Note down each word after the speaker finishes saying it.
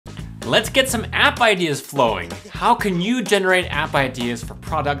Let's get some app ideas flowing. How can you generate app ideas for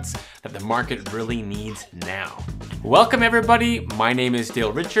products that the market really needs now? Welcome everybody, my name is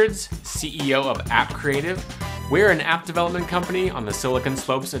Dale Richards, CEO of App Creative. We're an app development company on the Silicon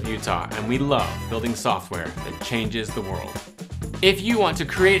Slopes of Utah, and we love building software that changes the world. If you want to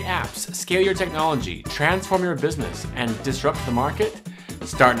create apps, scale your technology, transform your business, and disrupt the market,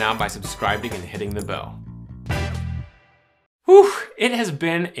 start now by subscribing and hitting the bell. Whew, it has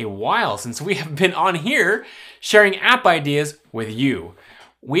been a while since we have been on here sharing app ideas with you.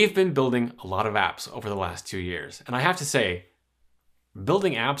 We've been building a lot of apps over the last 2 years, and I have to say,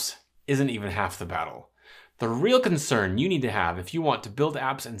 building apps isn't even half the battle. The real concern you need to have if you want to build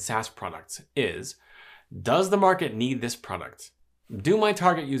apps and SaaS products is, does the market need this product? Do my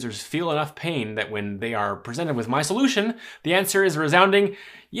target users feel enough pain that when they are presented with my solution, the answer is a resounding,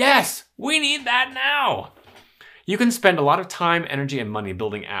 yes, we need that now. You can spend a lot of time, energy, and money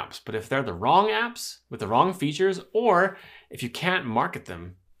building apps, but if they're the wrong apps with the wrong features, or if you can't market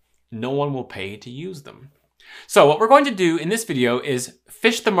them, no one will pay to use them. So what we're going to do in this video is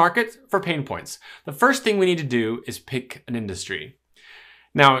fish the market for pain points. The first thing we need to do is pick an industry.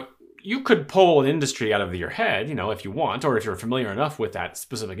 Now, you could pull an industry out of your head, if you want, or if you're familiar enough with that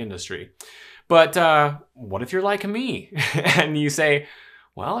specific industry. But what if you're like me and you say,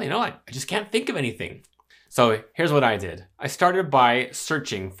 well, I just can't think of anything. So here's what I did. I started by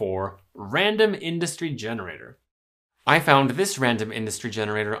searching for random industry generator. I found this random industry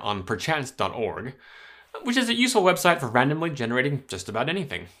generator on perchance.org, which is a useful website for randomly generating just about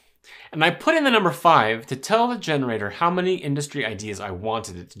anything. And I put in the number 5 to tell the generator how many industry ideas I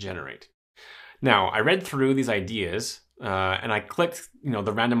wanted it to generate. Now, I read through these ideas and I clicked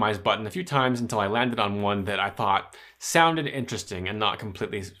the randomize button a few times until I landed on one that I thought sounded interesting and not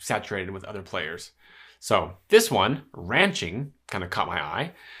completely saturated with other players. So this one, ranching, kind of caught my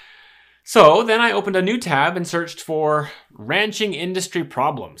eye. So then I opened a new tab and searched for ranching industry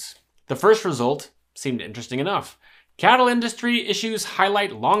problems. The first result seemed interesting enough. Cattle industry issues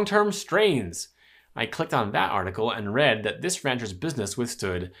highlight long-term strains. I clicked on that article and read that this rancher's business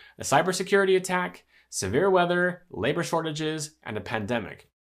withstood a cybersecurity attack, severe weather, labor shortages, and a pandemic.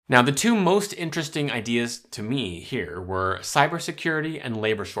 Now, the two most interesting ideas to me here were cybersecurity and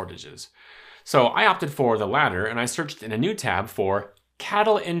labor shortages. So I opted for the latter, and I searched in a new tab for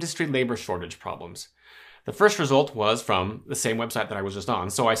cattle industry labor shortage problems. The first result was from the same website that I was just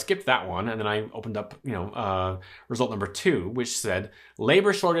on, so I skipped that one, and then I opened up, result number 2, which said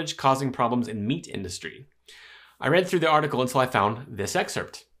labor shortage causing problems in meat industry. I read through the article until I found this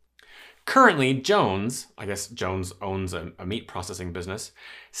excerpt. Currently, Jones, I guess Jones owns a meat processing business,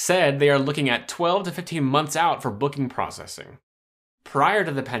 said they are looking at 12 to 15 months out for booking processing. Prior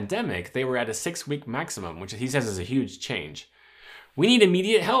to the pandemic, they were at a 6-week maximum, which he says is a huge change. We need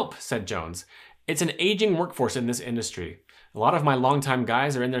immediate help, said Jones. It's an aging workforce in this industry. A lot of my longtime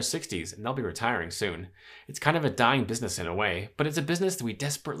guys are in their 60s, and they'll be retiring soon. It's kind of a dying business in a way, but it's a business that we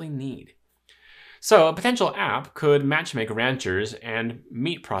desperately need. So a potential app could matchmake ranchers and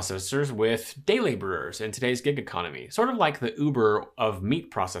meat processors with day laborers in today's gig economy, sort of like the Uber of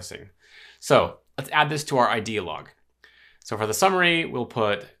meat processing. So let's add this to our idea log. So for the summary, we'll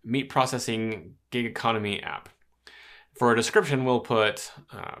put meat processing gig economy app. For a description, we'll put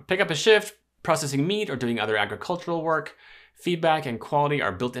pick up a shift, processing meat or doing other agricultural work. Feedback and quality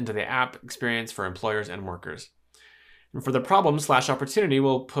are built into the app experience for employers and workers. And for the problem/opportunity,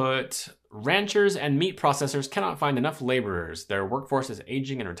 we'll put ranchers and meat processors cannot find enough laborers. Their workforce is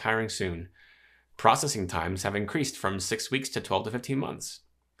aging and retiring soon. Processing times have increased from 6 weeks to 12 to 15 months.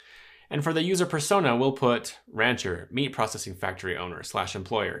 And for the user persona, we'll put rancher, meat processing factory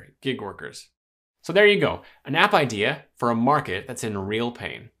owner/employer, gig workers. So there you go, an app idea for a market that's in real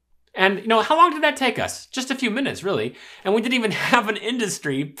pain. And how long did that take us? Just a few minutes, really. And we didn't even have an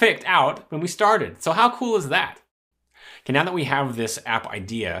industry picked out when we started. So how cool is that? Okay, now that we have this app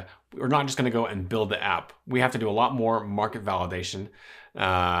idea, we're not just gonna go and build the app. We have to do a lot more market validation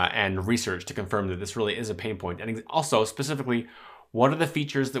and research to confirm that this really is a pain point. And also, specifically, what are the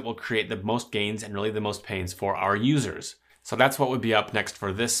features that will create the most gains and really the most pains for our users? So that's what would be up next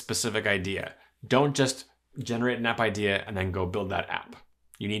for this specific idea. Don't just generate an app idea and then go build that app.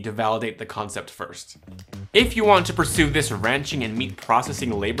 You need to validate the concept first. If you want to pursue this ranching and meat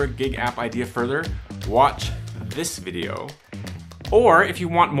processing labor gig app idea further, watch this video. Or if you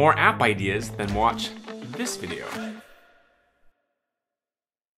want more app ideas, then watch this video.